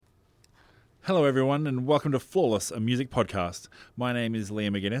Hello, everyone, and welcome to Flawless, a music podcast. My name is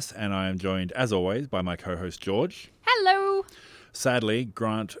Liam McGuinness, and I am joined, as always, by my co-host, George. Hello. Sadly,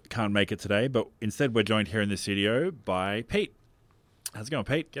 Grant can't make it today, but instead we're joined here in the studio by Pete. How's it going,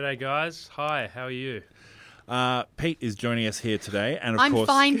 Pete? G'day, guys. Hi, how are you? Pete is joining us here today, and I'm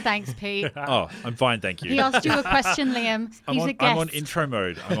fine, thanks, Pete. Oh, I'm fine, thank you. He asked you a question, Liam. He's a guest. I'm on intro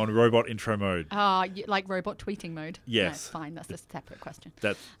mode. I'm on robot intro mode. Like robot tweeting mode? Yes. No, fine, that's a separate question.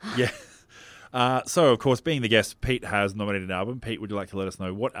 Yeah. So, of course, being the guest, Pete has nominated an album. Pete, would you like to let us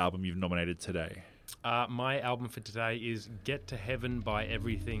know what album you've nominated today? My album for today is Get to Heaven by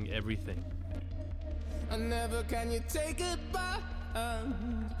Everything, Everything. And never can you take it back,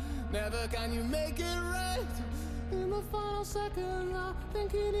 never can you make it right. In the final second, I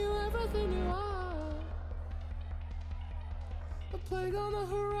think you knew everything you are. A plague on the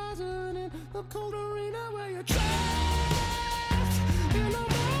horizon in the cold arena where you're trapped in the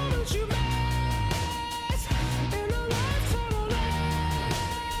moment you made.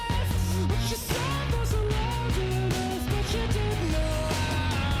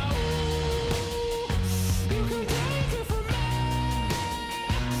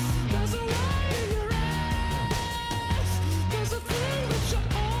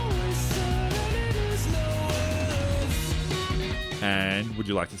 And would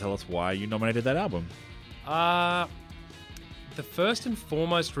you like to tell us why you nominated that album? The first and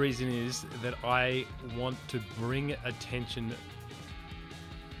foremost reason is that I want to bring attention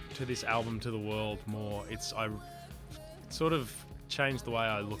to this album to the world more. I sort of changed the way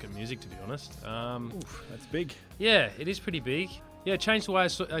I look at music, to be honest. Oof, that's big. Yeah, it is pretty big. Yeah, it changed the way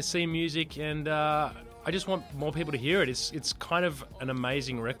I see music, and I just want more people to hear it. It's kind of an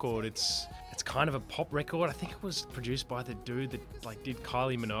amazing record. It's kind of a pop record. I think it was produced by the dude that did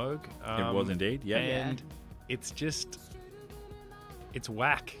Kylie Minogue. It was indeed, yeah. And it's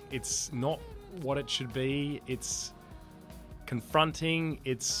whack. It's not what it should be. It's confronting.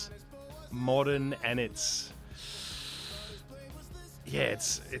 It's modern, and it's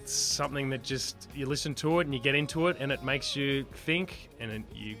something that just you listen to it and you get into it, and it makes you think, and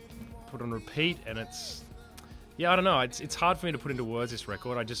you put on repeat, and it's. Yeah, I don't know. It's hard for me to put into words this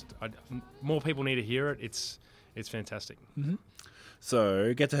record. More people need to hear it. It's fantastic. Mm-hmm.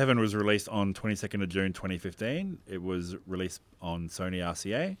 So, Get to Heaven was released on 22nd of June 2015. It was released on Sony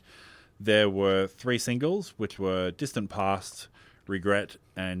RCA. There were 3 singles, which were Distant Past, Regret,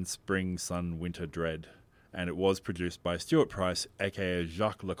 and Spring, Sun, Winter, Dread. And it was produced by Stuart Price, a.k.a.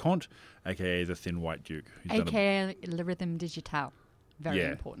 Jacques Leconte, a.k.a. the Thin White Duke. A.k.a. Le Rhythm Digital. Very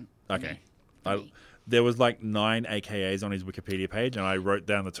important. Okay. There was 9 AKAs on his Wikipedia page, and I wrote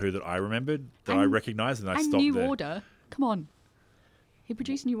down the 2 that I remembered, that I recognised, and I stopped New there. Order. Come on. He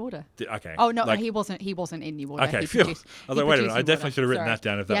produced New Order. Okay. Oh, no, he wasn't in New Order. Okay, phew. I was like, wait a minute, I definitely should have written that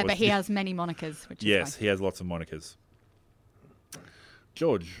down if that was... Yeah, but he has many monikers, which is Yes, fine. he has lots of monikers.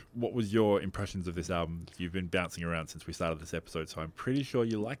 George, what was your impressions of this album? You've been bouncing around since we started this episode, so I'm pretty sure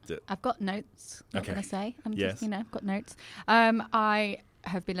you liked it. I've got notes. What can I say? Yes. I've got notes. I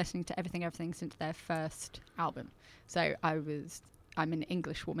have been listening to Everything since their first album. So I'm an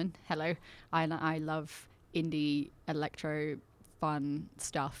English woman. Hello. I love indie, electro, fun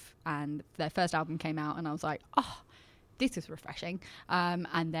stuff. And their first album came out and I was like, oh, this is refreshing.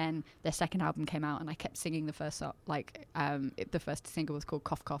 And then their second album came out and I kept singing the first song. The first single was called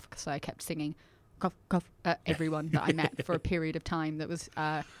Cough Cough. So I kept singing cough, cough, everyone that I met for a period of time that was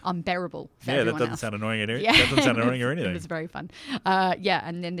unbearable for everyone that doesn't else. sound annoying or anything. It was very fun.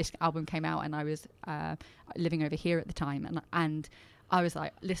 And then this album came out and I was living over here at the time and I was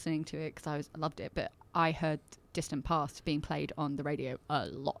listening to it because I loved it, but I heard Distant Past being played on the radio a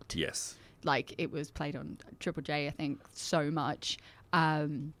lot. Yes. It was played on Triple J, I think, so much.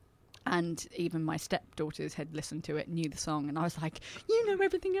 And even my stepdaughters had listened to it, knew the song, and I was like, you know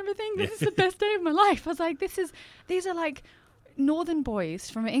everything. This is the best day of my life. I was like, these are northern boys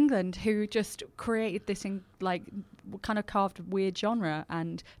from England who just created this kind of carved weird genre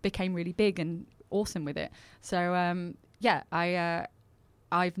and became really big and awesome with it. So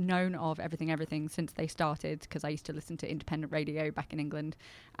I've known of Everything since they started because I used to listen to independent radio back in England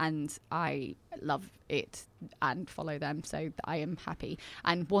and I love it and follow them, so I am happy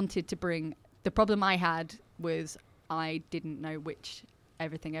and wanted to bring... The problem I had was I didn't know which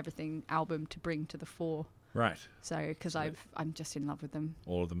Everything album to bring to the fore. Right. So, because I'm just in love with them.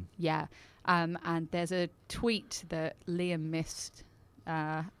 All of them. Yeah. And there's a tweet that Liam missed,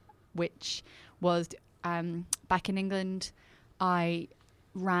 which was back in England, I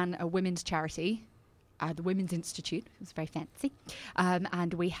ran a women's charity, the Women's Institute. It was very fancy.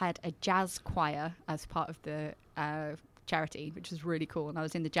 And we had a jazz choir as part of the charity, which was really cool. And I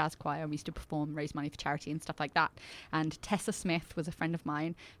was in the jazz choir, and we used to perform, raise money for charity and stuff like that. And Tessa Smith was a friend of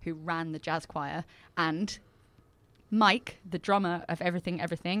mine who ran the jazz choir, and Mike, the drummer of Everything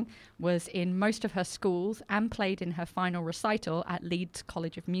Everything, was in most of her schools and played in her final recital at Leeds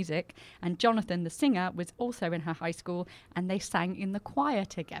College of Music. And Jonathan, the singer, was also in her high school, and they sang in the choir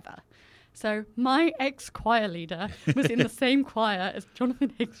together. So my ex-choir leader was in the same choir as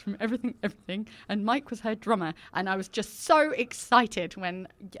Jonathan Hicks from Everything Everything, and Mike was her drummer. And I was just so excited when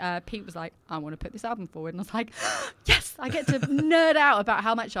Pete was like, I want to put this album forward. And I was like, yes, I get to nerd out about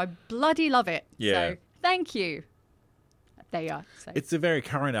how much I bloody love it. Yeah. So thank you. There you are. So. It's a very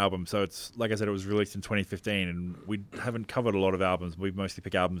current album, so it's like I said, it was released in 2015, and we haven't covered a lot of albums. We mostly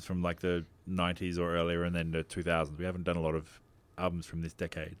pick albums from like the 90s or earlier, and then the 2000s. We haven't done a lot of albums from this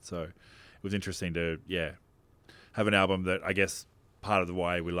decade, so it was interesting to have an album that I guess part of the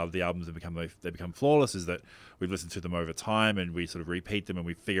why we love the albums and they become flawless is that we've listened to them over time and we sort of repeat them and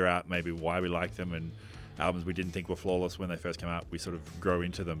we figure out maybe why we like them, and albums we didn't think were flawless when they first came out, we sort of grow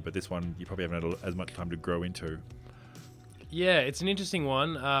into them. But this one you probably haven't had as much time to grow into. Yeah, it's an interesting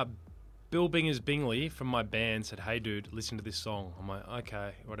one. Bill Bingers Bingley from my band said, hey, dude, listen to this song. I'm like,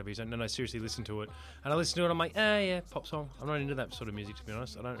 okay, whatever. He's like, no, seriously, listen to it. And I listened to it, I'm like, yeah, pop song. I'm not into that sort of music, to be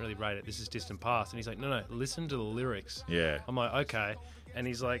honest. I don't really rate it. This is distant past. And he's like, no, listen to the lyrics. Yeah. I'm like, okay. And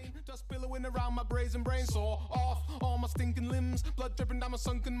he's like, Dust billowing around my brazen brain, saw off all my stinking limbs, blood dripping down my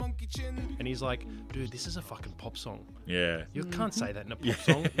sunken monkey chin. and he's like, dude, this is a fucking pop song. Yeah. You can't say that in a pop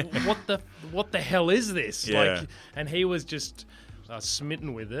song. What the hell is this? Yeah. Like, and he was just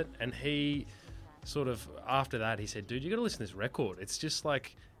smitten with it. And he sort of, after that, he said, dude, you got to listen to this record. It's just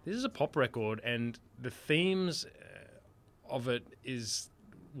like, this is a pop record, and the themes of it is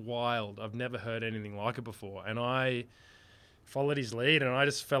wild. I've never heard anything like it before. And I followed his lead, and I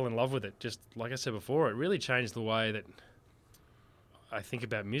just fell in love with it. Just like I said before, it really changed the way that I think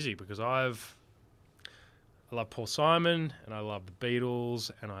about music, because I love Paul Simon, and I love the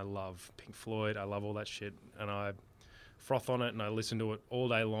Beatles, and I love Pink Floyd. I love all that shit, and I froth on it, and I listen to it all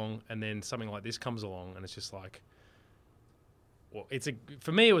day long. And then something like this comes along, and it's just like, well,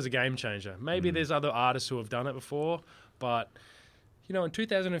 for me, it was a game changer. Maybe there's other artists who have done it before, but you know, in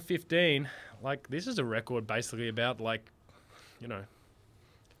 2015, like, this is a record basically about, like, you know,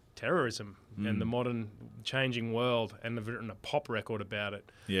 terrorism and the modern changing world, and they've written a pop record about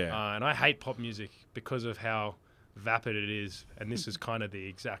it. Yeah. And I hate pop music because of how vapid it is, and this is kind of the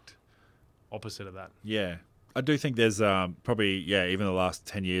exact opposite of that. Yeah. I do think there's probably, even the last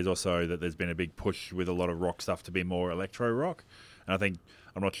 10 years or so, that there's been a big push with a lot of rock stuff to be more electro rock. And I think,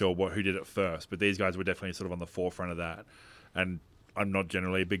 I'm not sure who did it first, but these guys were definitely sort of on the forefront of that. And I'm not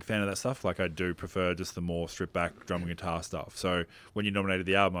generally a big fan of that stuff. Like, I do prefer just the more stripped back drum and guitar stuff. So when you nominated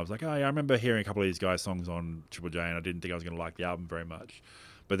the album, I was like, oh yeah, I remember hearing a couple of these guys' songs on Triple J, and I didn't think I was going to like the album very much.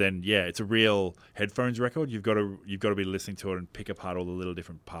 But then, it's a real headphones record. You've got to be listening to it and pick apart all the little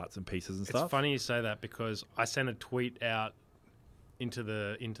different parts and pieces and stuff. It's funny you say that, because I sent a tweet out into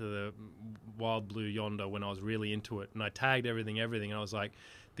the Wild Blue Yonder when I was really into it, and I tagged everything, and I was like,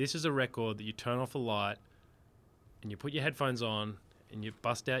 this is a record that you turn off a light and you put your headphones on and you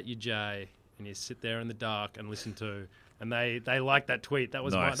bust out your J and you sit there in the dark and listen to. And they liked that tweet. That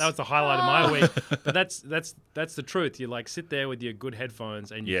was nice. that was the highlight of my week. But that's the truth. You like sit there with your good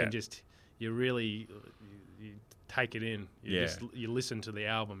headphones, and you can just you take it in. You listen to the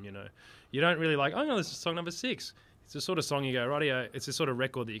album. You know, you don't really like, oh no, this is song number 6. It's the sort of song you go, rightio. It's the sort of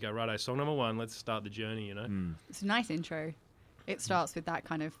record that you go, righto, song number 1. Let's start the journey. You know, It's a nice intro. It starts with that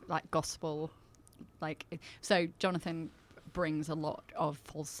kind of like gospel, so Jonathan brings a lot of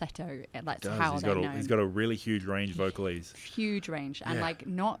falsetto. That's how they're known. He's got a really huge range vocally. Huge range, and like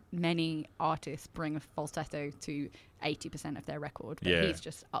not many artists bring a falsetto to 80% of their record, but he's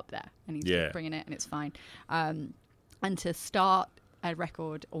just up there, and he's just bringing it, and it's fine. And to start a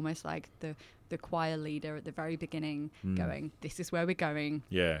record almost like the choir leader at the very beginning, going, "This is where we're going.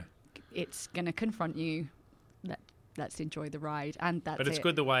 Yeah, it's gonna confront you. Let's enjoy the ride." And that's but it's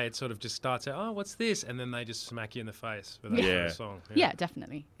good the way it sort of just starts out, oh, what's this? And then they just smack you in the face with that kind of song. Yeah,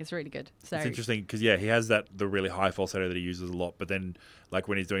 definitely. It's really good. So it's interesting because, he has the really high falsetto that he uses a lot, but then, like,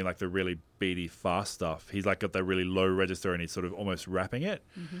 when he's doing, like, the really beaty, fast stuff, he's, like, got that really low register and he's sort of almost rapping it.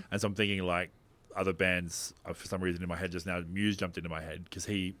 And so I'm thinking, like, other bands, for some reason in my head just now, Muse jumped into my head because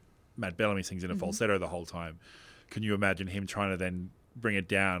Matt Bellamy sings in a falsetto the whole time. Can you imagine him trying to then bring it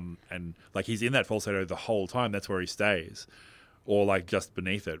down, and like he's in that falsetto the whole time, that's where he stays, or like just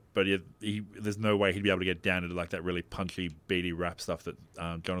beneath it. But there's no way he'd be able to get down into like that really punchy, beady rap stuff that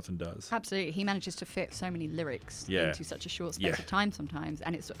Jonathan does. Absolutely, he manages to fit so many lyrics Yeah. into such a short space of time sometimes,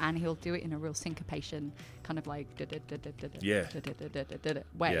 and he'll do it in a real syncopation, kind of like Yeah.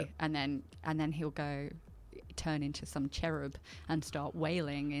 way, Yeah. and then he'll go turn into some cherub and start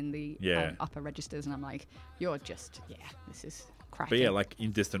wailing in the upper registers, and I'm like, you're just this is cracking. But yeah, like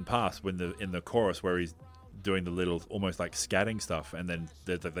in Distant Past, when in the chorus where he's doing the little almost like scatting stuff, and then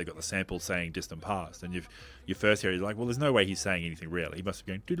they got the sample saying Distant Past, and you first hear it, you're like, well, there's no way he's saying anything real. He must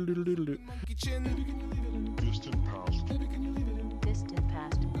be going doodle doodle doodle doodle. Distant past. Distant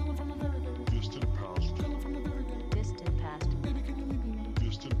past. Distant past. Distant past.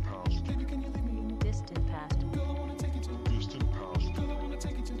 Distant past. Distant past. Distant past.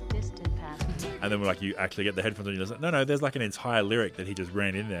 Distant past. And then like you actually get the headphones on, you're like, no, there's like an entire lyric that he just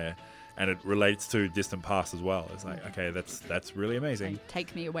ran in there, and it relates to Distant Past as well. It's like, okay, that's really amazing. Like,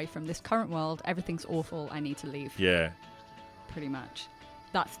 take me away from this current world. Everything's awful. I need to leave. Yeah, Pretty much.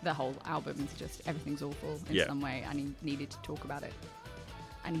 That's the whole album. It's just everything's awful in some way, and he needed to talk about it.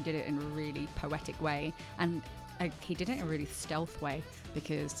 And he did it in a really poetic way, and he did it in a really stealth way,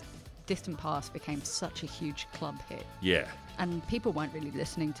 because Distant Past became such a huge club hit. yeah, And people weren't really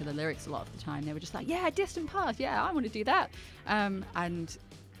listening to the lyrics a lot of the time. They were just like, yeah, Distant Past, yeah, I want to do that. And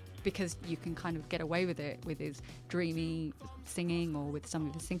because you can kind of get away with it with his dreamy singing or with some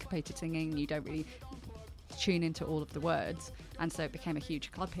of his syncopated singing, you don't really tune into all of the words. And so it became a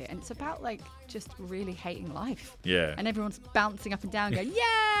huge club hit. And it's about like just really hating life. yeah. And everyone's bouncing up and down going,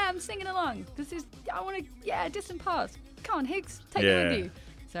 yeah, I'm singing along. Distant Past. Come on, Higgs, take it with you.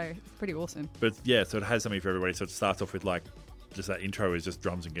 So it's pretty awesome. But yeah, so it has something for everybody. So it starts off with like just that intro is just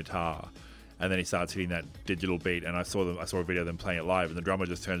drums and guitar, and then he starts hitting that digital beat. And I saw a video of them playing it live, and the drummer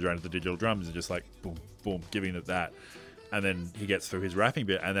just turns around to the digital drums and just like boom, boom, giving it that. And then he gets through his rapping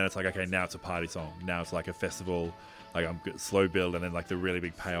bit, and then it's like, okay, now it's a party song. Now it's like a festival, like slow build, and then like the really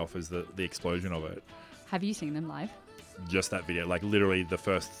big payoff is the explosion of it. Have you seen them live? Just that video, like literally the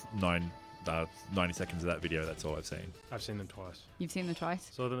first 90 seconds of that video, that's all I've seen. I've seen them twice. You've seen them twice?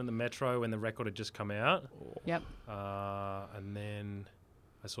 Saw them in the Metro when the record had just come out. Yep. And then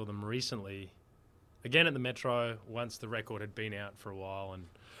I saw them recently, again at the Metro, once the record had been out for a while, and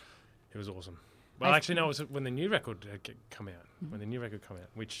it was awesome. Well, actually, no, it was when the new record had come out. When the new record came out,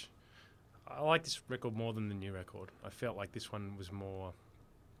 which I like this record more than the new record. I felt like this one was more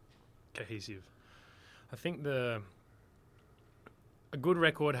cohesive. I think a good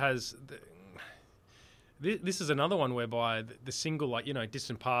record has... This is another one whereby the single, like,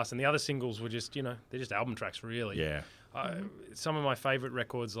 Distant Past, and the other singles were just, they're just album tracks, really. Yeah. Some of my favourite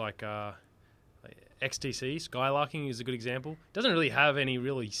records, like XTC, Skylarking is a good example. Doesn't really have any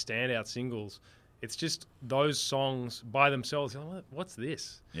really standout singles. It's just those songs by themselves. You're like, what's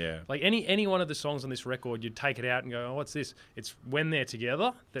this? Yeah. Like any one of the songs on this record, you'd take it out and go, oh, what's this? It's when they're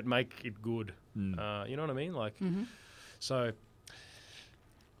together that make it good. You know what I mean? Like, so...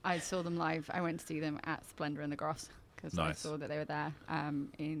 I saw them live. I went to see them at Splendour in the Gross because I saw that they were there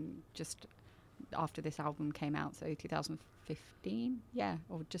in just after this album came out, so 2015,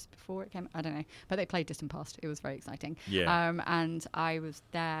 or just before it came. I don't know, but they played Distant Past. It was very exciting. Yeah. And I was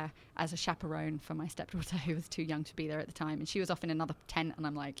there as a chaperone for my stepdaughter, who was too young to be there at the time, and she was off in another tent. And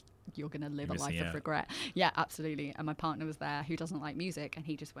I'm like, you're gonna live a life of regret. Yeah, absolutely. And my partner was there, who doesn't like music, and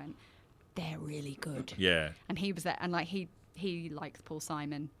he just went, they're really good. Yeah. And he was there, and like he likes Paul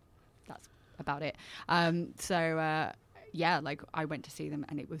Simon. That's about it. Like I went to see them,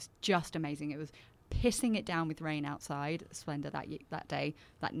 and it was just amazing. It was pissing it down with rain outside Splendour that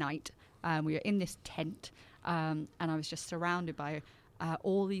night. We were in this tent, and I was just surrounded by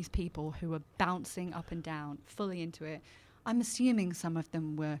all these people who were bouncing up and down, fully into it. I'm assuming some of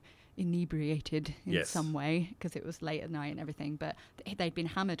them were inebriated in some way because it was late at night and everything, but they'd been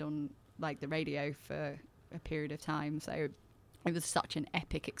hammered on like the radio for a period of time, so it was such an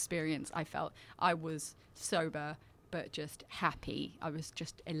epic experience. I felt I was sober but just happy. I was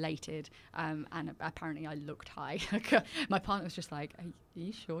just elated, and apparently I looked high. My partner was just like, are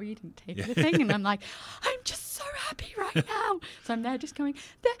you sure you didn't take anything? And I'm like, I'm just so happy right now. So I'm there just going,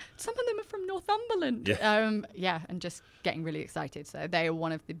 some of them are from Northumberland. And just getting really excited. So they are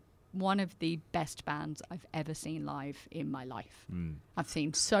one of the best bands I've ever seen live in my life. I've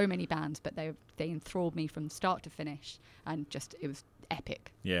seen so many bands, but they enthralled me from start to finish, and just it was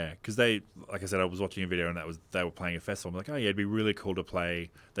epic. Yeah, because they, like I said, I was watching a video and they were playing a festival. I'm like, oh yeah, it'd be really cool to play.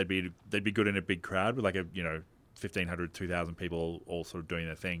 They'd be good in a big crowd with like a 1,500, 2,000 people all sort of doing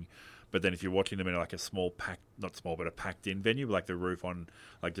their thing. But then if you're watching them in like a small not small, but a packed in venue with like the roof on,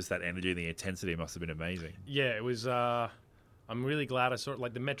 like just that energy and the intensity must have been amazing. Yeah, it was. I'm really glad I saw it.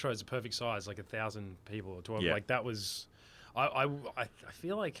 Like the Metro is a perfect size, like 1,000 people or 12. Yeah. Like that was. I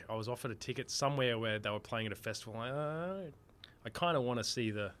feel like I was offered a ticket somewhere where they were playing at a festival. I kind of want to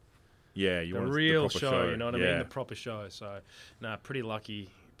see the You want real the proper show. You know what I mean? Yeah. The proper show. So, pretty lucky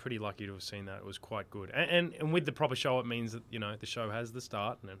to have seen that. It was quite good. And with the proper show, it means that the show has the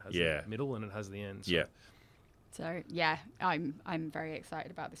start and it has the middle and it has the end. So. Yeah. So yeah, I'm very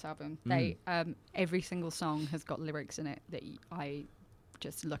excited about this album. They every single song has got lyrics in it that I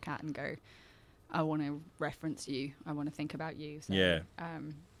just look at and go, I want to reference you. I want to think about you. So, Yeah.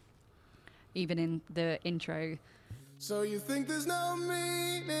 Even in the intro, So you think there's no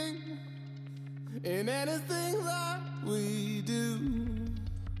meaning in anything that we do?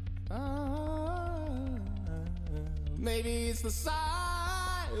 Maybe it's the silence,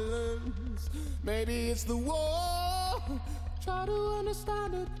 maybe it's the war. Try to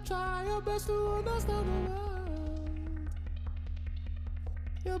understand it, try your best to understand the world.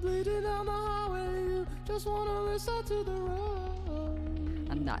 You're bleeding down the highway, you just wanna listen to the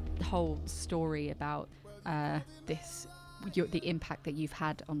road. and that whole story about the impact that you've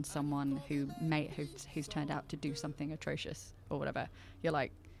had on someone who's turned out to do something atrocious or whatever. You're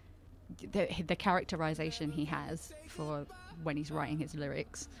like, the characterization he has for when he's writing his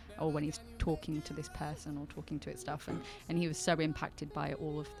lyrics or when he's talking to this person or talking to its stuff, and he was so impacted by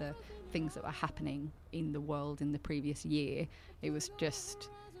all of the things that were happening in the world in the previous year. It was just,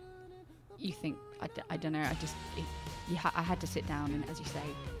 you think, I don't know, I had to sit down and, as you say,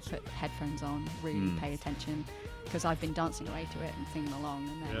 put headphones on, really pay attention, because I've been dancing away to it and singing along,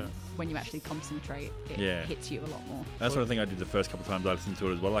 and then when you actually concentrate, it hits you a lot more. That's what I think I did the first couple of times I listened to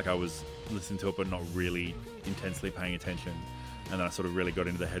it as well. Like I was listening to it, but not really intensely paying attention. And then I sort of really got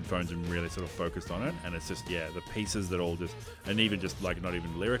into the headphones and really sort of focused on it. And it's just, the pieces that all just, and even just like not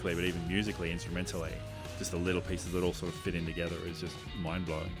even lyrically, but even musically, instrumentally, just the little pieces that all sort of fit in together is just mind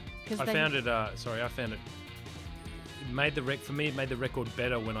blowing. I found it. It made the for me. It made the record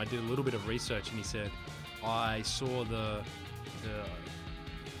better when I did a little bit of research. And he said, I saw the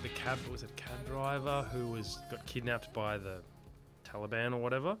cab driver who got kidnapped by the Taliban or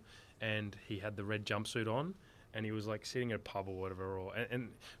whatever, and he had the red jumpsuit on, and he was like sitting at a pub or whatever. And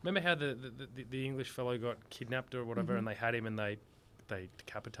remember how the English fellow got kidnapped or whatever, and they had him and they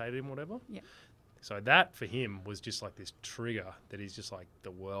decapitated him or whatever. Yeah. So that for him was just like this trigger that he's just like, the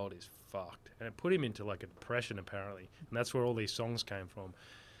world is fucked. And it put him into like a depression apparently. And that's where all these songs came from.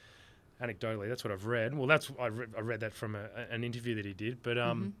 Anecdotally, that's what I've read. Well, I read that from an interview that he did. But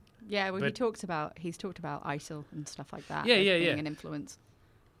he's talked about ISIL and stuff like that. Yeah, being an influence.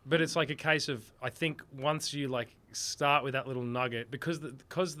 But it's like a case of, I think once you like start with that little nugget, because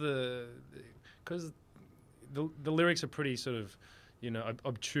the lyrics are pretty sort of,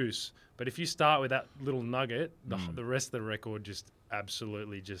 obtuse. But if you start with that little nugget, the rest of the record just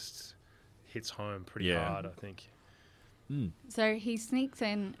absolutely just hits home pretty hard, I think. So he sneaks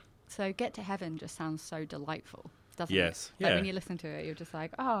in. So Get to Heaven just sounds so delightful, doesn't it? Yes. Like when you listen to it, you're just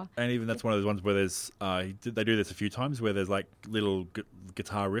like, oh. And even that's one of those ones where there's, they do this a few times where there's like little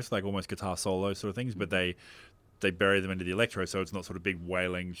guitar riffs, like almost guitar solo sort of things, but they bury them into the electro, so it's not sort of big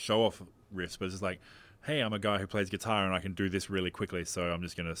wailing show-off riffs, but it's just like, hey, I'm a guy who plays guitar and I can do this really quickly, so I'm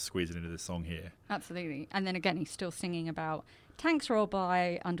just going to squeeze it into this song here. Absolutely. And then again, he's still singing about tanks roll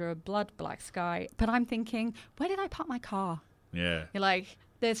by under a blood-black sky, but I'm thinking, where did I park my car? Yeah. You're like,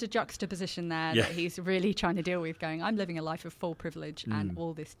 there's a juxtaposition there that he's really trying to deal with, going, I'm living a life of full privilege and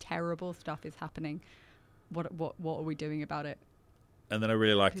all this terrible stuff is happening. What are we doing about it? And then I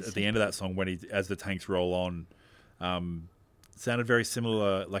really liked at the end of that song when as the tanks roll on, sounded very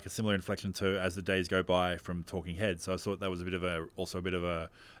similar, like a similar inflection to As the Days Go By from Talking Heads. So I thought that was also a bit of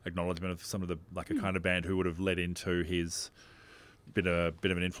a acknowledgement of some of the, like a kind of band who would have led into his bit of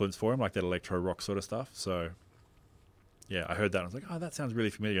an influence for him, like that electro rock sort of stuff. So yeah, I heard that and I was like, oh, that sounds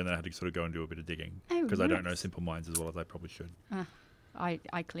really familiar. And then I had to sort of go and do a bit of digging because I don't know Simple Minds as well as I probably should.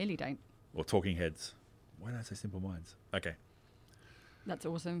 I clearly don't. Or Talking Heads. Why did I say Simple Minds? Okay. That's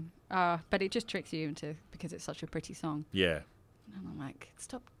awesome. But it just tricks you because it's such a pretty song. Yeah. And I'm like,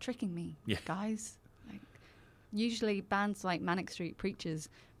 stop tricking me, Yeah. guys. Like, usually bands like Manic Street Preachers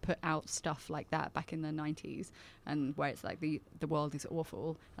put out stuff like that back in the 90s, and where it's like the world is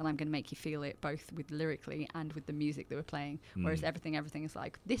awful and I'm going to make you feel it both with lyrically and with the music that we're playing. Whereas everything is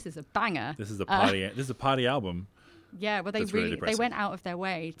like, this is a banger. This is a party. This is a party album. Yeah, well, they That's really they depressing. went out of their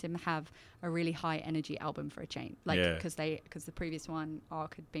way to have a really high energy album for a change, like because the previous one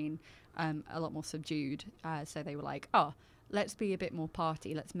Arc had been a lot more subdued, so they were like, oh, let's be a bit more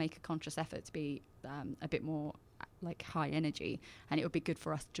party. Let's make a conscious effort to be a bit more like high energy, and it would be good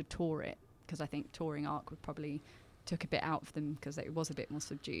for us to tour it, because I think touring Arc would probably took a bit out of them because it was a bit more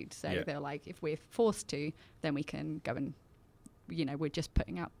subdued. So Yeah. they're like, if we're forced to, then we can go and, we're just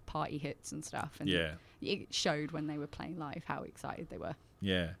putting out party hits and stuff. And Yeah. it showed when they were playing live how excited they were.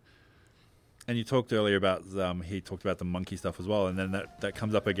 Yeah. And you talked earlier about he talked about the monkey stuff as well, and then that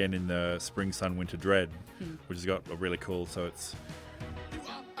comes up again in the Spring Sun Winter Dread, which has got a really cool. So it's You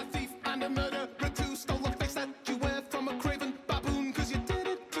are a thief and a murderer too. Stole the face that you wear from a craven baboon. 'Cause you did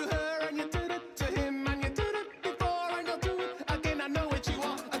it to her and you did it to him. And you did it before and you'll do it again. I know it. You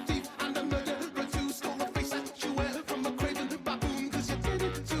are a thief and a murderer too. Stole the face that you wear from a craven baboon. 'Cause you did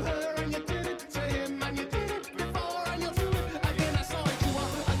it to her and you did it to him. And you did it before and you'll do it again. I saw it. You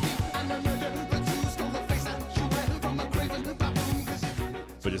are a thief and a murderer too. Stole the face that you wear from a craven baboon. 'Cause you did it.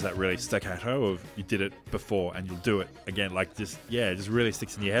 but just that really staccato of you did it before and you'll do it again. Like just it just really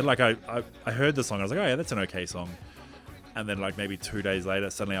sticks in your head. Like I heard the song, I was like, oh yeah, that's an okay song. And then like maybe 2 days later,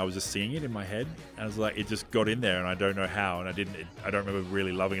 suddenly I was just singing it in my head, and I was like, it just got in there, and I don't know how, and I don't remember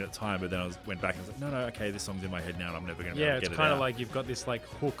really loving it at the time. But then went back and was like, no, okay, this song's in my head now, and I'm never going to be able to it's get it kind out. of like you've got this like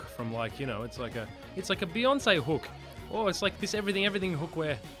hook from like it's like a Beyonce hook, or it's like this everything hook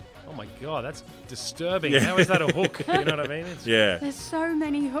where, oh my god, that's disturbing. Yeah. How is that a hook? You know what I mean? It's, yeah, There's so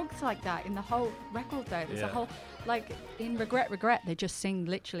many hooks like that in the whole record, though. There's a Yeah. whole, like in Regret, they just sing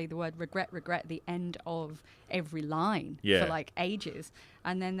literally the word regret at the end of every line Yeah. for like ages.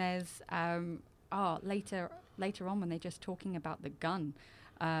 And then there's later on when they're just talking about the gun.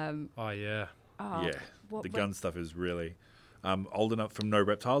 Oh yeah. yeah. what- The what- gun stuff is really old enough. From No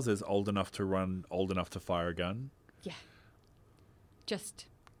Reptiles, there's old enough to run, old enough to fire a gun. Yeah. Just,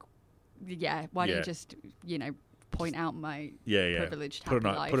 yeah. Why don't Yeah. you just, point out my Yeah. privileged Put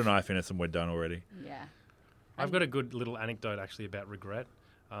happy life? put a knife in us, and we're done already. Yeah. I've got a good little anecdote actually about Regret.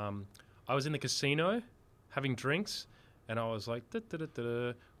 I was in the casino having drinks, and I was like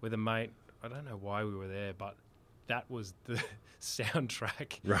da-da-da-da-da with a mate. I don't know why we were there, but that was the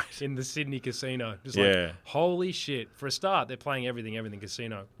soundtrack Right. in the Sydney casino. Just Yeah. like, holy shit. For a start, they're playing everything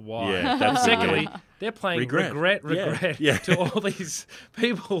casino. Why? Yeah, that's Secondly, they're playing Regret. regret Yeah. to all these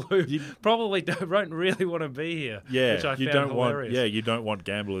people who probably don't really want to be here. Yeah, which I you found don't hilarious. want. Yeah, you don't want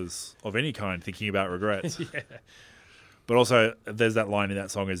gamblers of any kind thinking about regrets. But also, there's that line in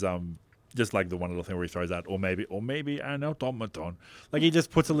that song is just like the one little thing where he throws out, or maybe an automaton. Like he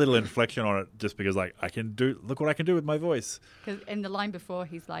just puts a little inflection on it, just because like look what I can do with my voice. Because in the line before,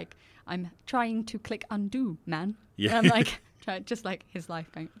 he's like, I'm trying to click undo, man. Yeah. And I'm like, just like his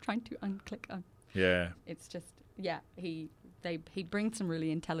life going, trying to unclick un. Yeah, It's just, yeah, he brings some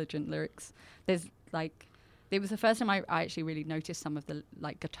really intelligent lyrics. There's like, it was the first time I actually really noticed some of the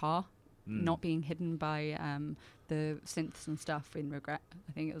like guitar not being hidden by the synths and stuff in Regret.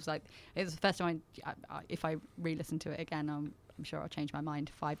 I think it was the first time if I re-listen to it again, I'm sure I'll change my mind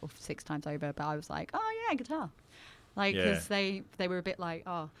 5 or 6 times over, but I was like, oh yeah, guitar. Like, Yeah. because they were a bit like,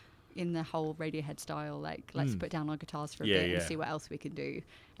 in the whole Radiohead style, like, let's put down our guitars for a bit Yeah. and see what else we can do.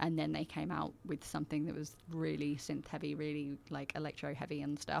 And then they came out with something that was really synth heavy, really like electro heavy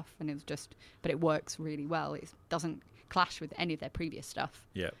and stuff. And it was just, but it works really well. It doesn't clash with any of their previous stuff.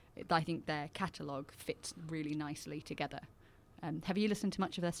 yeah. I think their catalogue fits really nicely together. Have you listened to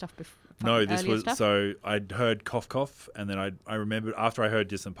much of their stuff before? No, this was so I'd heard Cough Cough, and then I remembered after I heard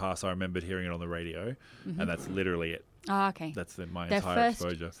Distant Past, I remembered hearing it on the radio, and that's literally it. Oh, okay. That's my Their entire first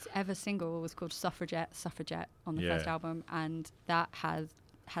exposure. ever single was called Suffragette on the Yeah. first album, and that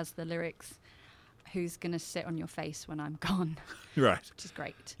has the lyrics, "Who's gonna sit on your face when I'm gone," Right. which is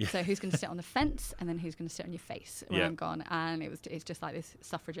great. Yeah. So who's gonna sit on the fence, and then who's gonna sit on your face when Yeah. I'm gone? And it's just like this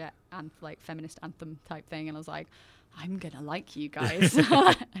suffragette and like feminist anthem type thing, and I was like, I'm gonna like you guys.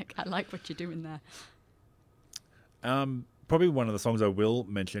 I like what you're doing there. Probably one of the songs I will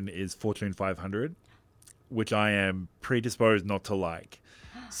mention is Fortune 500, which I am predisposed not to like.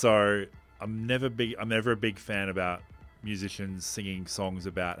 So I'm never a big fan about musicians singing songs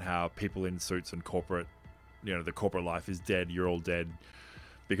about how people in suits and corporate, the corporate life is dead. You're all dead.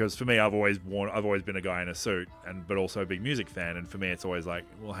 Because for me, I've always been a guy in a suit, but also a big music fan. And for me, it's always like,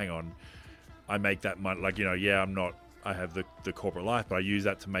 well, hang on, I make that money. Like, I have the corporate life, but I use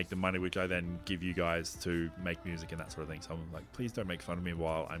that to make the money, which I then give you guys to make music and that sort of thing. So I'm like, please don't make fun of me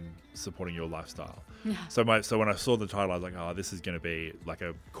while I'm supporting your lifestyle. Yeah. So when I saw the title, I was like, oh, this is going to be like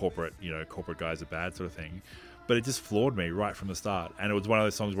a corporate guys are bad sort of thing. But it just floored me right from the start. And it was one of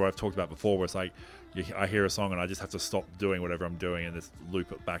those songs where I've talked about before, where it's like, I hear a song and I just have to stop doing whatever I'm doing and just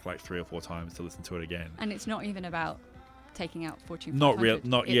loop it back like 3 or 4 times to listen to it again. And it's not even about taking out Fortune Not 500. real-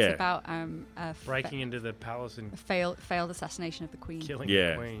 not- it's yeah. about Breaking into the palace and a failed assassination of the Queen. killing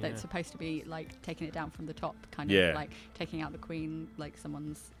Yeah. the queen. That's Yeah. supposed to be like taking it down from the top, kind Yeah. of like taking out the Queen, like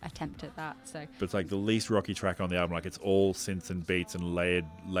someone's attempt at that. So But it's like the least rocky track on the album. Like it's all synths and beats and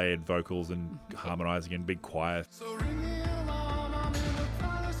layered vocals and harmonizing and big choir. So ring the alarm, I'm in the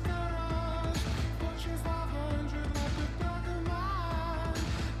palace garage. Fortune 500 like the back of my eye.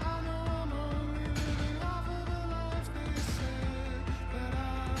 I know I'm only living half of the life they said that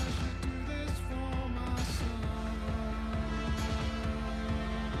I should do this for my sons.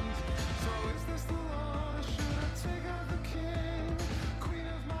 So is this the law? Should I take out the king, queen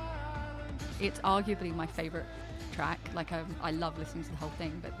of my island? it's arguably my favorite track. Like I love listening to the whole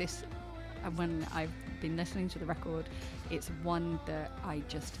thing, but this, when I've been listening to the record, it's one that I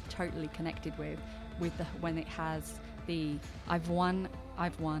just totally connected with the when it has the I've won,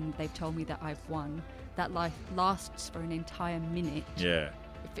 they've told me that I've won. That life lasts for an entire minute. Yeah.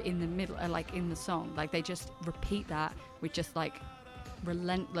 In the middle, like in the song, like they just repeat that with just like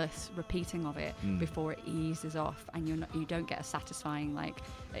relentless repeating of it before it eases off, and you don't get a satisfying like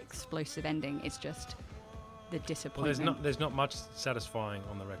explosive ending. It's just the Well, disappointment. there's not much satisfying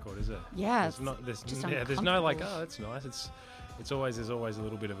on the record, is there? Yeah, There's not. There's just there's no like, uncomfortable. oh, that's nice. There's always a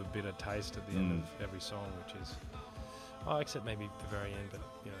little bit of a bitter taste at the end of every song, which is, except maybe the very end, but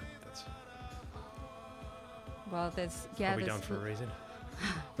that's Well, there's probably there's done for a reason.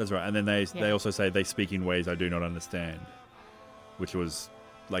 That's right. And then they Yeah. also say they speak in ways I do not understand, which was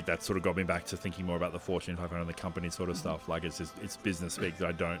like that sort of got me back to thinking more about the Fortune 500 and the company sort of stuff. Like it's business speak that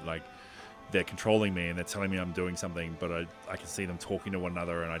I don't like. They're controlling me and they're telling me I'm doing something, but I can see them talking to one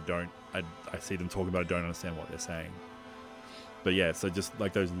another and I see them talking, but I don't understand what they're saying. But yeah, so just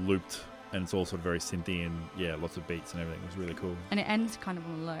like those looped, and it's all sort of very synthy and lots of beats and everything. It was really cool. and it ends kind of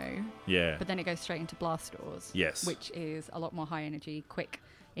on a low, Yeah. but then it goes straight into Blast Doors. Yes. Which is a lot more high energy, quick,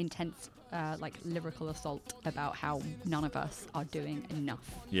 intense, like lyrical assault about how none of us are doing enough.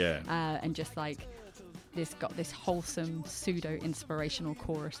 Yeah. And just like this wholesome pseudo inspirational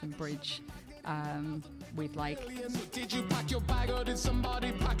chorus and bridge with like Did you pack your bag or did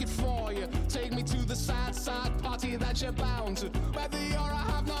somebody pack it for you? Take me to the sad party that you're bound to. Whether you're a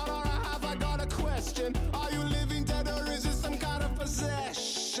have not or a have, I got a question. Are you living dead or is it some kind of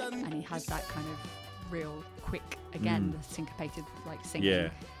possession? and he has that kind of real quick again the syncopated like singing Yeah.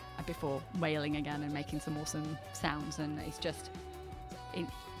 before wailing again and making some awesome sounds, and it's just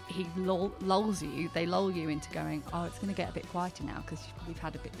he lulls you, they lull you into going, oh, it's going to get a bit quieter now because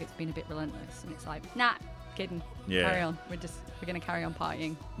it's been a bit relentless, and it's like, nah, kidding, Yeah. carry on, we're going to carry on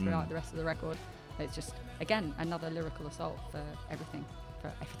partying throughout the rest of the record. It's just again another lyrical assault for everything.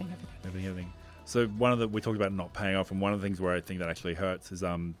 Everything. So we talked about not paying off, and one of the things where I think that actually hurts is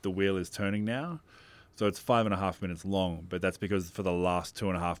the wheel is turning now. So it's 5.5 minutes long, but that's because for the last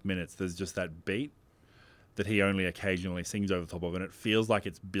 2.5 minutes, there's just that beat that he only occasionally sings over the top of, and it feels like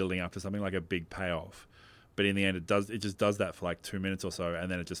it's building up to something like a big payoff. But in the end, it just does that for like 2 minutes or so, and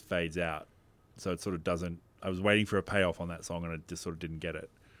then it just fades out. So it sort of doesn't. I was waiting for a payoff on that song, and I just sort of didn't get it.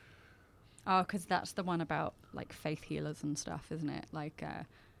 Oh, because that's the one about like faith healers and stuff, isn't it? Like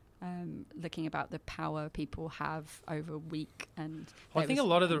looking about the power people have over weak, and I think a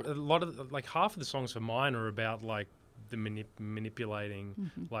lot of the like half of the songs for mine are about like the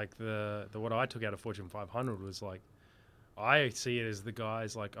manipulating, like the what I took out of Fortune 500 was like, I see it as the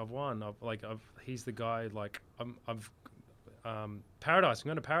guy's like, I've won, he's the guy like I've paradise, I'm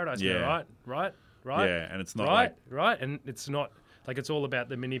going to paradise now, right, Yeah, and it's not right, and it's not like it's all about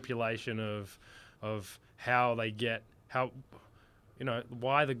the manipulation of how they get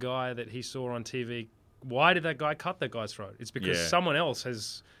why the guy that he saw on TV, why did that guy cut that guy's throat? It's because someone else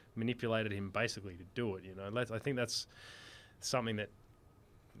has manipulated him basically to do it. I think that's something that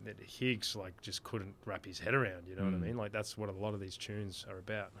Higgs like just couldn't wrap his head around. You know what I mean? Like that's what a lot of these tunes are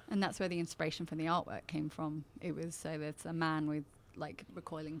about. And that's where the inspiration for the artwork came from. It was so there's a man with like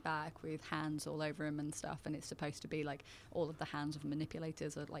recoiling back with hands all over him and stuff, and it's supposed to be like all of the hands of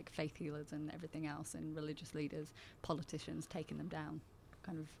manipulators are like faith healers and everything else, and religious leaders, politicians taking them down,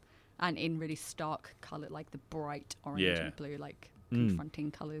 kind of, and in really stark colour, like the bright orange and blue, like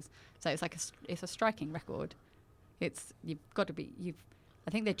confronting colours. So it's like it's a striking record. I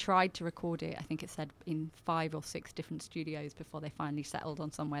think they tried to record it, I think it said in 5 or 6 different studios before they finally settled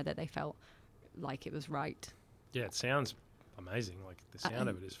on somewhere that they felt like it was right. Yeah, it sounds amazing. Like the sound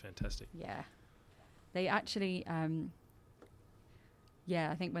of it is fantastic. Yeah. They actually,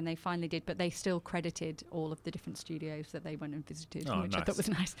 Yeah, I think when they finally did, but they still credited all of the different studios that they went and visited, Oh, which I nice. thought was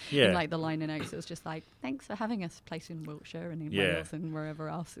nice. Yeah. In like the liner notes, it was just like, thanks for having us place in Wiltshire and in Yeah. Wales and wherever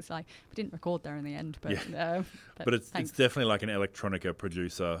else. It's like, we didn't record there in the end, but But it's thanks. definitely like an electronica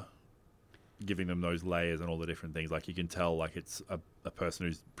producer giving them those layers and all the different things. Like you can tell like it's a person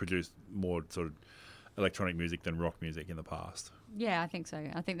who's produced more sort of electronic music than rock music in the past. Yeah, I think so.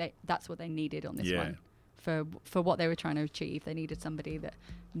 I think that's what they needed on this Yeah. one. For what they were trying to achieve, they needed somebody that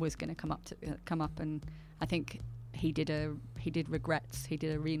was going to come up, and I think he did Regrets. He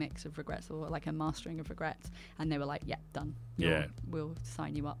did a remix of Regrets, or like a mastering of Regrets, and they were like, "Yeah, done. Yeah. We'll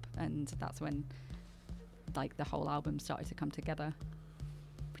sign you up." And that's when like the whole album started to come together,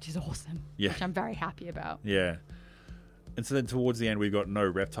 which is awesome. Yeah. Which I'm very happy about. Yeah. And so then towards the end we've got No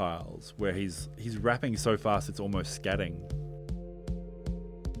Reptiles, where he's rapping so fast it's almost scatting.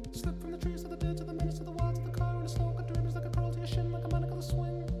 Slip from the trees to the dead to the menace to the wild to the car and the snow cut dribbles like a curl to your shin like a manacle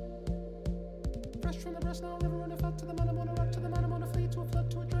swing. Fresh from the breast now, river running fat to the man I'm on a rock to the man I'm on a fleet to a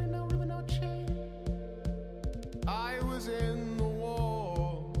flood to a drain now, river now a chain. I was in the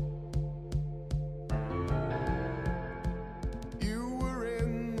war. You were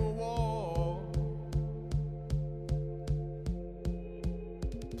in the war.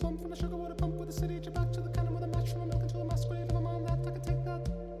 Plumb from the sugar water pump with the city, you back to the cannon with a match from a milk into a mass grave of a man that I could take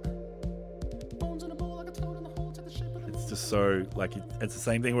that. Bones in a bowl like a toad in the hole to the shape of the It's just so like it's the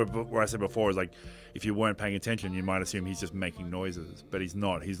same thing where I said before is like if you weren't paying attention you might assume he's just making noises, but he's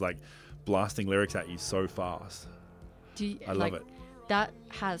not. He's like blasting lyrics at you so fast. I love it. That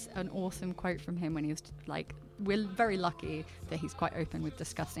has an awesome quote from him when he was like, we're very lucky that he's quite open with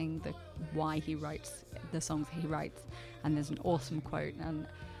discussing why he writes the songs he writes. And there's an awesome quote. And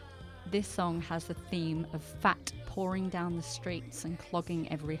this song has the theme of fat pouring down the streets and clogging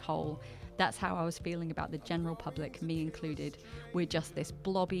every hole. That's how I was feeling about the general public, me included. We're just this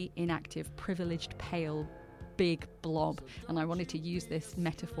blobby, inactive, privileged, pale, big blob. And I wanted to use this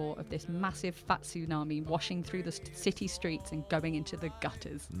metaphor of this massive fat tsunami washing through the city streets and going into the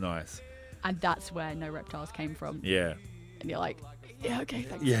gutters. Nice. And that's where No Reptiles came from. Yeah. And you're like, yeah, okay,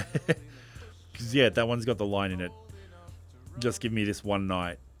 thanks. Yeah. Because yeah, that one's got the line in it. Just give me this one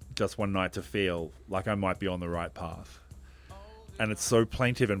night to feel like I might be on the right path. And it's so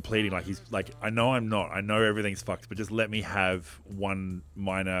plaintive and pleading. Like he's like, I know I'm not. I know everything's fucked, but just let me have one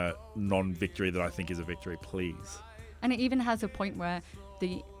minor non-victory that I think is a victory, please. And it even has a point where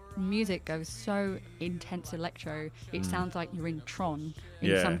the music goes so intense electro, it sounds like you're in Tron in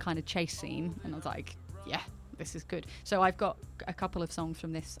Yeah. some kind of chase scene. And I was like, yeah, this is good. So I've got a couple of songs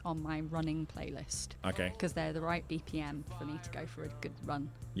from this on my running playlist. Okay. Because they're the right BPM for me to go for a good run.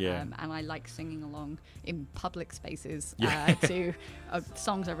 Yeah. And I like singing along in public spaces Yeah. to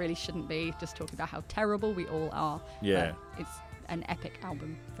songs I really shouldn't be, just talking about how terrible we all are. Yeah. But it's an epic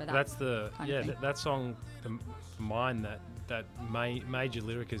album for that. That's the kind of thing. that song for mine. That major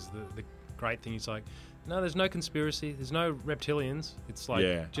lyric is the great thing. It's like, no, there's no conspiracy. There's no reptilians. It's like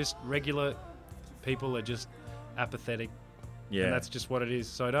Yeah. just regular people are just apathetic. Yeah. And that's just what it is.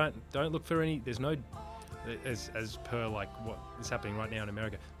 So don't look for any. There's no, as per like what is happening right now in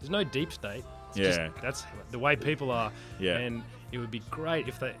America. There's no deep state. It's Yeah. just, that's the way people are. Yeah. And it would be great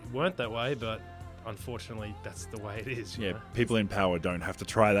if they weren't that way, but unfortunately, that's the way it is. you Yeah, know? people in power don't have to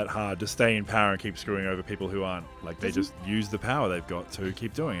try that hard to stay in power and keep screwing over people who aren't. Like, they just use the power they've got to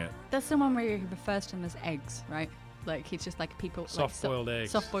keep doing it. That's the one where he refers to them as eggs, right? Like he's just like people Soft-boiled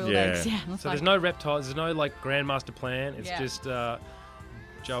eggs. Soft-boiled Yeah. eggs, yeah. So there's no reptiles. There's no like grandmaster plan. It's Yeah. just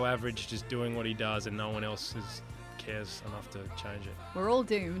Joe Average just doing what he does, and no one else cares enough to change it. We're all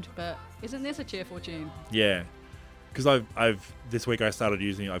doomed, but isn't this a cheerful tune? Yeah. Because I've this week I started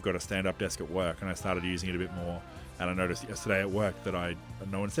using, I've got a stand-up desk at work, and I started using it a bit more. And I noticed yesterday at work that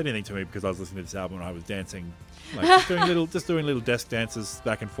no one said anything to me because I was listening to this album and I was dancing, like just doing little desk dances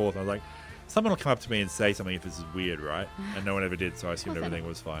back and forth. And I was like, someone will come up to me and say something if this is weird, right? And no one ever did, so I assumed Of course they everything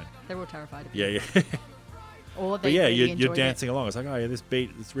was fine. They're all terrified of Yeah, you. yeah. Or But they yeah, really you're enjoyed dancing along. It's like, oh yeah, this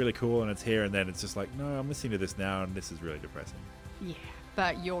beat, it's really cool, and it's here, and then it's just like, no, I'm listening to this now, and this is really depressing. it. Yeah.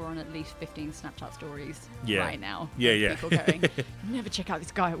 But you're on at least 15 Snapchat stories Yeah. right now. Yeah, of yeah. People going, never check out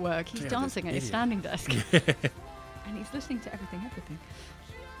this guy at work. He's Yeah, this dancing at his idiot." standing desk. And he's listening to everything.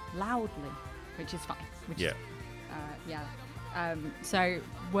 Loudly, which is fine. Yeah. So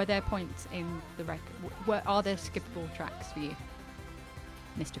were there points in the record? Are there skippable tracks for you,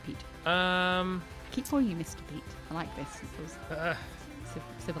 Mr. Pete? I keep calling you Mr. Pete. I like this. It feels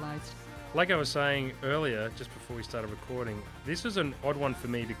civilized. Like I was saying earlier, just before we started recording, this is an odd one for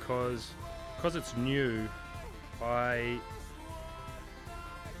me because it's new.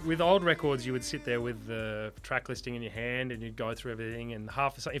 with old records, you would sit there with the track listing in your hand and you'd go through everything. And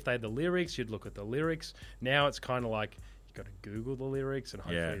if they had the lyrics, you'd look at the lyrics. Now it's kind of like you've got to Google the lyrics and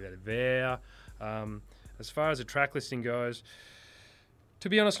hopefully they're there. As far as the track listing goes, to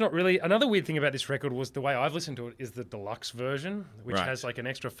be honest, not really. Another weird thing about this record was the way I've listened to it is the deluxe version, which Right. has like an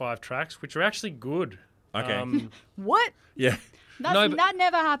extra 5 tracks, which are actually good. Okay. What? Yeah. That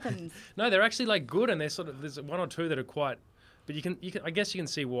never happens. No, they're actually like good, and there's one or two that are quite. But you can I guess you can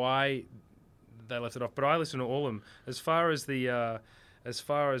see why they left it off. But I listen to all of them. As far as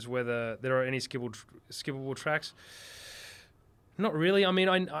whether there are any skippable tracks, not really. I mean,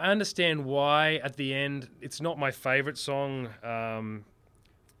 I understand why at the end it's not my favorite song.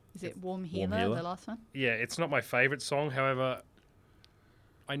 Is it Warm Healer, Healer? the last one? Yeah, it's not my favorite song. However,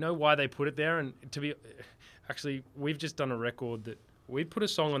 I know why they put it there. And actually, we've just done a record that we put a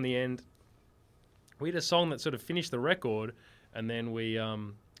song on the end. We had a song that sort of finished the record, and then we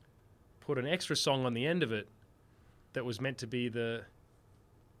put an extra song on the end of it that was meant to be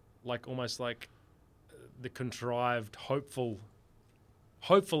almost like the contrived, hopeful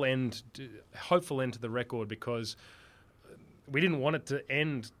end to the record, because we didn't want it to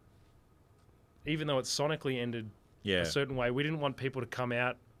end, even though it sonically ended Yeah. a certain way. We didn't want people to come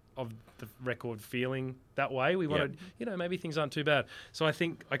out of the record feeling that way. We wanted, maybe things aren't too bad. So I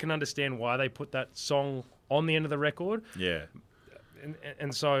think I can understand why they put that song on the end of the record. Yeah.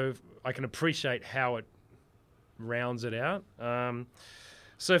 And so I can appreciate how it rounds it out.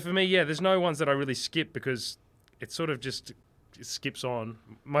 So for me, there's no ones that I really skip because it sort of just skips on.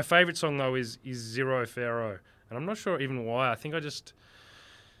 My favourite song, though, is Zero Pharaoh. And I'm not sure even why. I think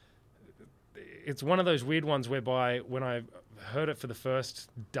it's one of those weird ones whereby when I heard it for the first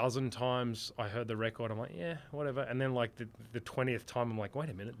dozen times I heard the record, I'm like, yeah, whatever. And then like the 20th time, I'm like, wait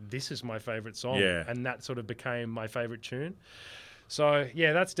a minute, this is my favourite song. Yeah. And that sort of became my favourite tune. So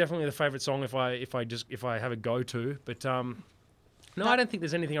yeah, that's definitely the favourite song if I have a go-to. But no, I don't think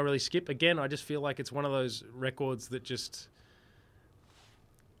there's anything I really skip. Again, I just feel like it's one of those records that just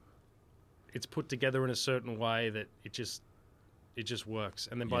it's put together in a certain way that it just works.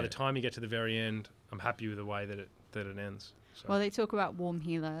 And then by the time you get to the very end, I'm happy with the way that it ends. So. Well, they talk about Warm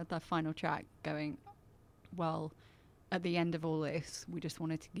Healer, the final track, going, well, at the end of all this, we just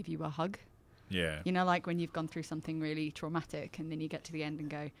wanted to give you a hug. Yeah. You know, like when you've gone through something really traumatic and then you get to the end and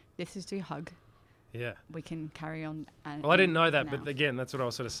go, this is your hug. Yeah. We can carry on. Well, I didn't know that, now. but again, that's what I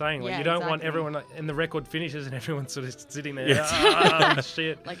was sort of saying. Like, Yeah, you don't want exactly. everyone, and the record finishes and everyone's sort of sitting there,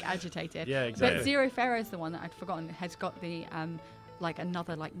 shit. Like agitated. Yeah, exactly. But Zero Pharaoh is the one that I'd forgotten. Has got the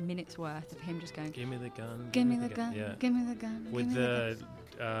another minute's worth of him just going, Give me the gun. give me the gun, Yeah. give me the gun. With give me the,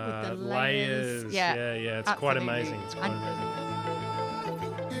 With the layers. layers. Yeah, Yeah, It's quite absolutely. amazing. It's quite And- amazing.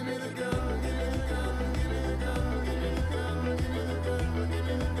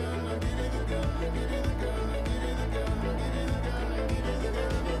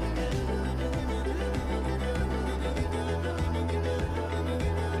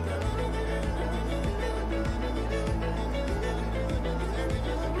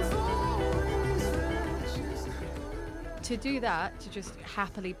 To do that, to just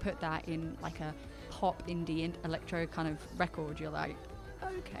happily put that in like a pop indie and electro kind of record, you're like,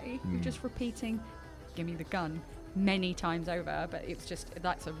 okay, you're just repeating "Give me the gun" many times over, but it's just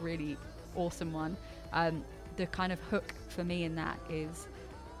that's a really awesome one. The kind of hook for me in that is,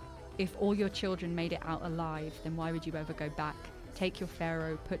 if all your children made it out alive, then why would you ever go back? Take your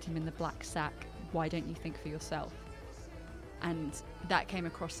pharaoh, put him in the black sack. Why don't you think for yourself? And that came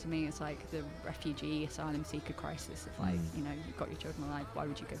across to me as like the refugee asylum seeker crisis of like, you've got your children alive, why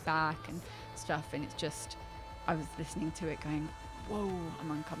would you go back and stuff. And it's just, I was listening to it going, whoa,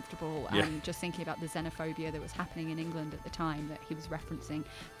 I'm uncomfortable. Yeah. And just thinking about the xenophobia that was happening in England at the time that he was referencing.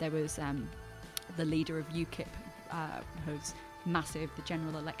 There was the leader of UKIP was massive. The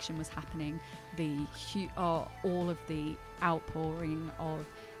general election was happening. All of the outpouring of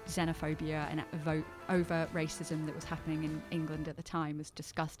xenophobia and overt racism that was happening in England at the time was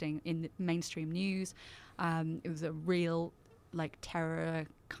disgusting in the mainstream news. It was a real terror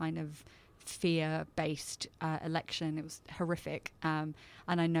kind of fear-based election. It was horrific. And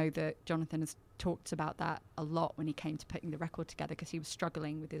I know that Jonathan has talked about that a lot when he came to putting the record together, because he was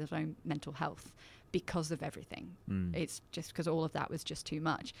struggling with his own mental health because of everything. It's just because all of that was just too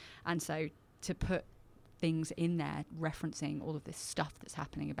much. And so to put things in there referencing all of this stuff that's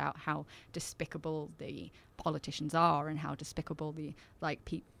happening about how despicable the politicians are and how despicable the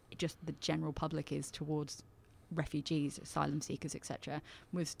just the general public is towards refugees, asylum seekers, etc.,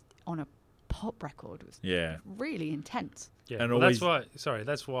 was on a pop record was really intense. Yeah, And well, always-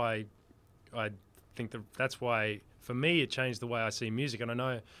 that's why I think that's why for me, it changed the way I see music. And I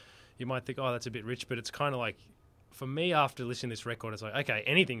know you might think, oh, that's a bit rich, but it's kind of like, for me, after listening to this record, it's like, okay,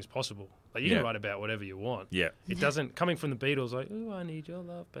 anything's possible. Like, you Yeah. can write about whatever you want. Yeah. It doesn't, coming from the Beatles, like, oh, I need your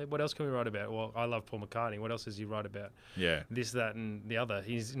love, babe. What else can we write about? Well, I love Paul McCartney. What else does he write about? Yeah. This, that, and the other.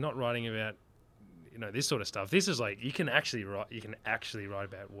 He's not writing about, this sort of stuff. This is like, you can actually write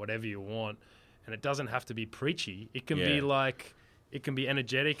about whatever you want, and it doesn't have to be preachy. It can be Yeah. like, it can be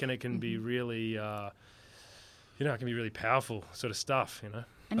energetic, and it can be really, it can be really powerful sort of stuff,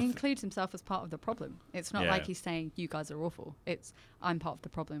 And he includes himself as part of the problem. It's not Yeah. like he's saying, you guys are awful. It's, I'm part of the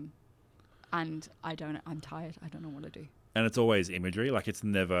problem. And I'm tired. I don't know what to do. And it's always imagery. Like, it's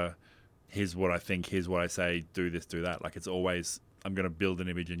never, here's what I think, here's what I say, do this, do that. Like, it's always, I'm going to build an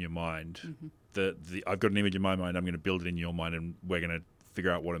image in your mind. I've got an image in my mind, I'm going to build it in your mind, and we're going to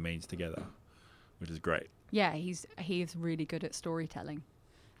figure out what it means together, which is great. Yeah, he is really good at storytelling.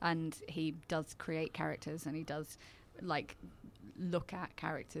 And he does create characters, and he does, like, look at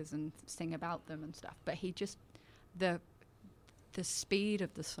characters and sing about them and stuff. But he just, the speed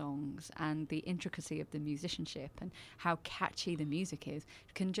of the songs and the intricacy of the musicianship and how catchy the music is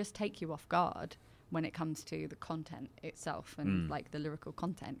can just take you off guard when it comes to the content itself and like the lyrical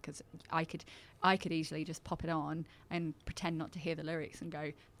content, because I could easily just pop it on and pretend not to hear the lyrics and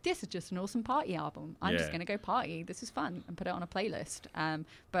go, this is just an awesome party album, I'm just Yeah. going to go party, this is fun, and put it on a playlist.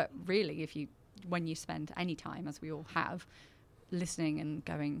 But really, when you spend any time, as we all have, listening and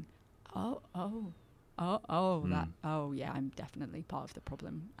going, yeah, I'm definitely part of the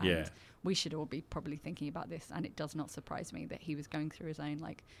problem. And Yeah. we should all be probably thinking about this. And it does not surprise me that he was going through his own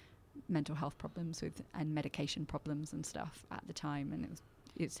like mental health problems and medication problems and stuff at the time, and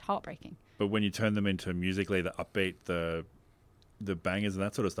it's heartbreaking. But when you turn them into musically, the upbeat, the bangers and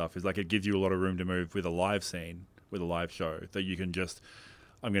that sort of stuff, is like, it gives you a lot of room to move with a live scene, with a live show, that you can just,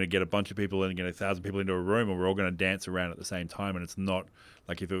 I'm going to get a bunch of people in, get 1,000 people into a room, and we're all going to dance around at the same time. And it's not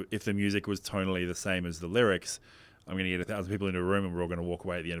like, if the music was tonally the same as the lyrics, I'm going to get 1,000 people into a room, and we're all going to walk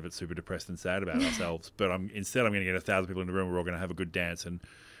away at the end of it super depressed and sad about ourselves. But instead I'm going to get 1,000 people in the room, we're all going to have a good dance, and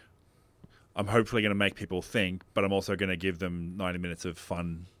I'm hopefully going to make people think, but I'm also going to give them 90 minutes of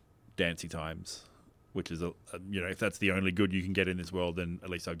fun, dancey times, which is, if that's the only good you can get in this world, then at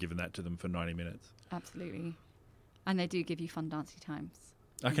least I've given that to them for 90 minutes. Absolutely. And they do give you fun dancey times.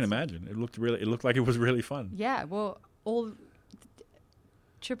 I can imagine. It looked like it was really fun. Yeah, well,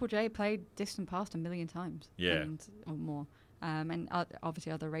 Triple J played Distant Past 1 million times. Yeah. Or more. And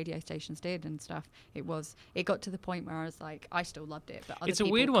obviously other radio stations did and stuff. It got to the point where I was like, I still loved it, but other It's a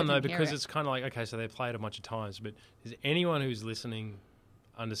people weird one, though, couldn't hear because it. it's kind of like, okay, so they play it a bunch of times, but does anyone who's listening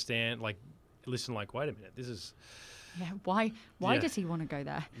understand, like, listen, like, wait a minute, this is... Yeah, why Yeah. does he want to go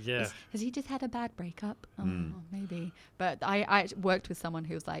there? Yeah. Has he just had a bad breakup? Oh, maybe. But I worked with someone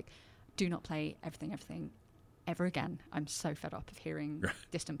who was like, do not play everything ever again. I'm so fed up of hearing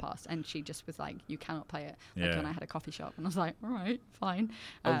Distant Past. And she just was like, you cannot play it. Like Yeah. when I had a coffee shop. And I was like, all right, fine.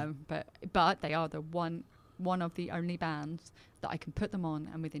 Oh. But they are the one of the only bands that I can put them on,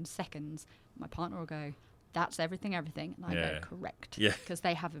 and within seconds, my partner will go, that's everything. And I Yeah. go, correct. Yeah. Because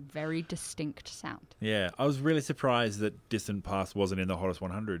they have a very distinct sound. Yeah, I was really surprised that Distant Past wasn't in the Hottest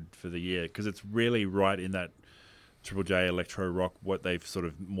 100 for the year, because it's really right in that Triple J electro rock, what they've sort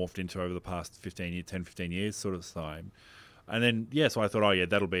of morphed into over the past 10, 15 years sort of time. And then, so I thought,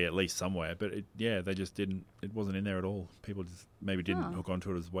 that'll be at least somewhere. But they just didn't, it wasn't in there at all. People just maybe didn't hook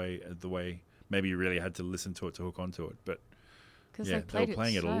onto it the way, maybe you really had to listen to it to hook onto it. But Because Yeah, they played were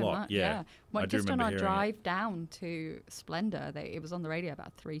playing it it so a lot, much. yeah. Well, I do just on remember our hearing it. drive down to Splendor, it was on the radio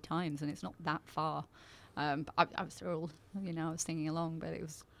about 3 times, and it's not that far. But I was still, I was singing along, but it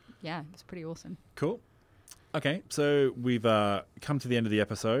was pretty awesome. cool. Okay, so we've come to the end of the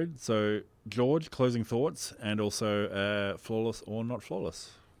episode. So, George, closing thoughts, and also flawless or not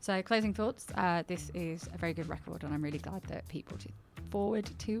flawless. So, closing thoughts. This is a very good record, and I'm really glad that people brought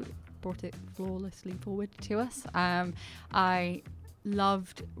it flawlessly forward to us. I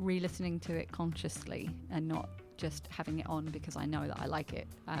loved re-listening to it consciously and not just having it on because I know that I like it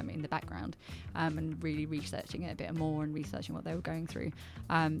in the background, and really researching it a bit more and researching what they were going through.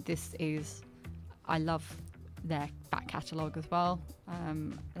 I love their back catalogue as well,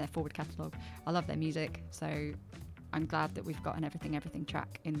 their forward catalogue. I love their music, so I'm glad that we've got an Everything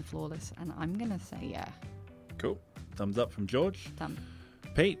track in the Flawless, and I'm going to say yeah. Cool. Thumbs up from George. Done.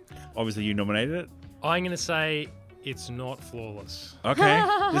 Pete, obviously you nominated it. I'm going to say it's not flawless. Okay,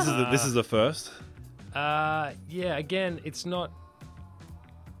 this is the first. Again, it's not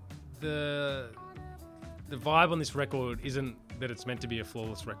the vibe on this record isn't that it's meant to be a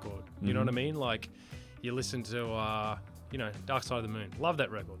flawless record. You know what I mean? Like, you listen to Dark Side of the Moon. Love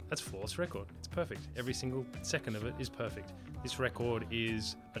that record. That's a flawless record. It's perfect. Every single second of it is perfect. This record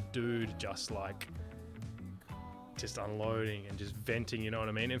is a dude just unloading and just venting, you know what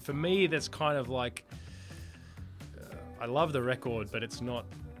I mean? And for me, that's kind of like, I love the record, but it's not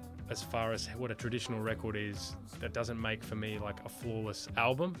as far as what a traditional record is. That doesn't make for me like a flawless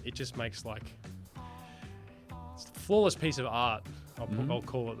album. It just makes it's a flawless piece of art. I'll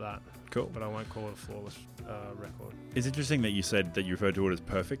call it that. Cool. But I won't call it a flawless record. It's interesting that you said that you referred to it as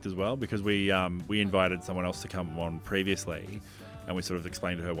perfect as well, because we invited someone else to come on previously, and we sort of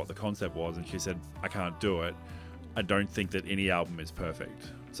explained to her what the concept was, and she said, I can't do it. I don't think that any album is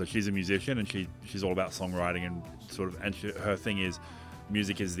perfect. So she's a musician, and she's all about songwriting and her thing is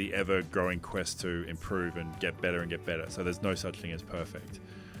music is the ever-growing quest to improve and get better and get better. So there's no such thing as perfect.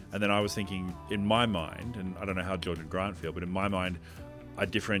 And then I was thinking, in my mind, and I don't know how George and Grant feel, but in my mind, I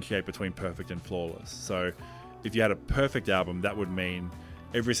differentiate between perfect and flawless. So if you had a perfect album, that would mean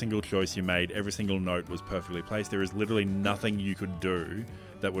every single choice you made, every single note was perfectly placed. There is literally nothing you could do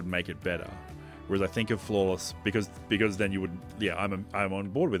that would make it better. Whereas I think of flawless because then you would, I'm on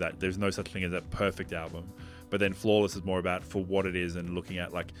board with that. There's no such thing as a perfect album. But then flawless is more about for what it is and looking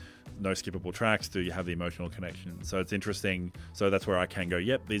at like no skippable tracks. Do you have the emotional connection? So it's interesting. So that's where I can go,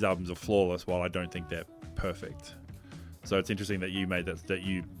 yep, these albums are flawless while I don't think they're perfect. So it's interesting that you made that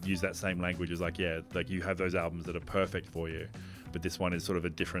you use that same language as you have those albums that are perfect for you, but this one is sort of a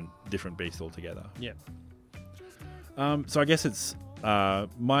different beast altogether. Yeah. So I guess it's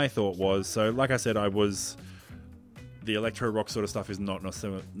my thought was, so like I said, the electro rock sort of stuff is not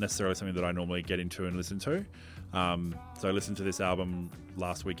necessarily something that I normally get into and listen to. So I listened to this album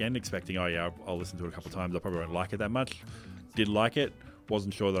last weekend expecting, I'll listen to it a couple of times. I probably won't like it that much. Did like it.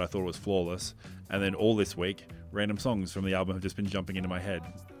 Wasn't sure that I thought it was flawless. And then all this week, random songs from the album have just been jumping into my head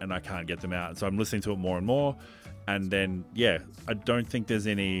and I can't get them out. And so I'm listening to it more and more. And then, I don't think there's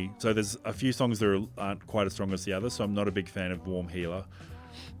any... So there's a few songs that aren't quite as strong as the others. So I'm not a big fan of Warm Healer.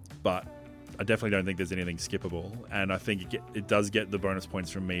 But I definitely don't think there's anything skippable. And I think it does get the bonus points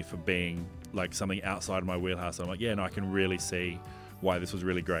from me for being like something outside of my wheelhouse. I'm like, I can really see why this was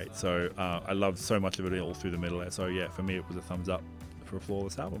really great. So I loved so much of it all through the middle. So for me, it was a thumbs up for a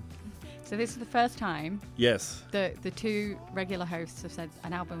flawless album. So this is the first time Yes. the two regular hosts have said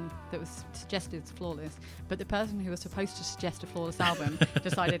an album that was suggested is flawless, but the person who was supposed to suggest a flawless album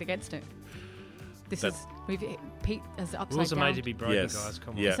decided against it. Pete is upside Rules are down. made to be broken, Yes. guys.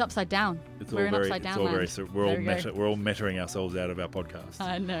 Come on. Yeah. It's upside down. We're in upside down land. So There we go. we're all mettering ourselves out of our podcast.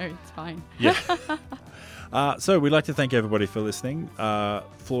 No, it's fine. Yeah. So we'd like to thank everybody for listening.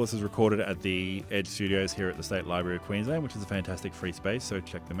 Flawless is recorded at the Edge Studios here at the State Library of Queensland, which is a fantastic free space, so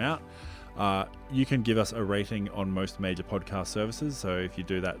check them out. You can give us a rating on most major podcast services, so if you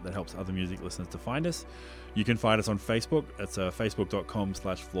do that, that helps other music listeners to find us. You can find us on Facebook. It's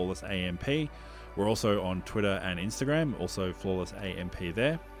facebook.com/flawlessamp. We're also on Twitter and Instagram, also flawlessamp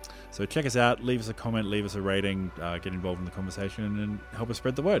there. So check us out, leave us a comment, leave us a rating, get involved in the conversation and help us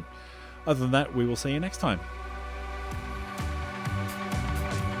spread the word. Other than that, we will see you next time.